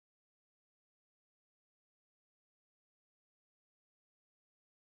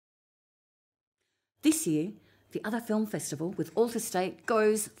This year, the other film festival with Alta State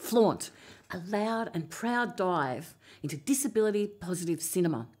goes Flaunt, a loud and proud dive into disability-positive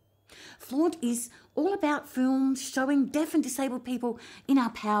cinema. Flaunt is all about films showing deaf and disabled people in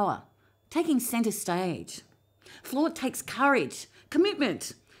our power, taking centre stage. Flaunt takes courage,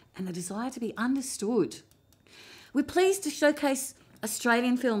 commitment, and the desire to be understood. We're pleased to showcase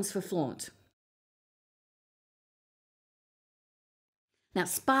Australian films for Flaunt. Now,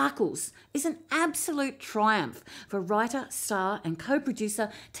 Sparkles is an absolute triumph for writer, star and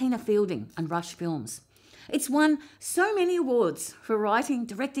co-producer Tina Fielding and Rush Films. It's won so many awards for writing,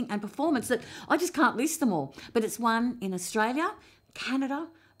 directing and performance that I just can't list them all, but it's won in Australia, Canada,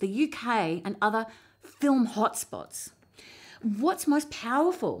 the UK and other film hotspots. What's most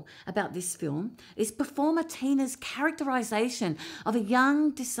powerful about this film is performer Tina's characterisation of a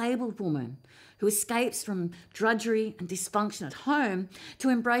young disabled woman who escapes from drudgery and dysfunction at home to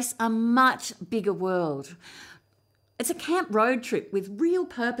embrace a much bigger world. It's a camp road trip with real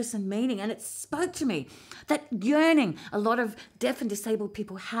purpose and meaning, and it spoke to me, that yearning a lot of deaf and disabled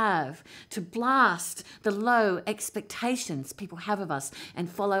people have to blast the low expectations people have of us and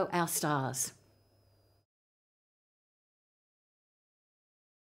follow our stars.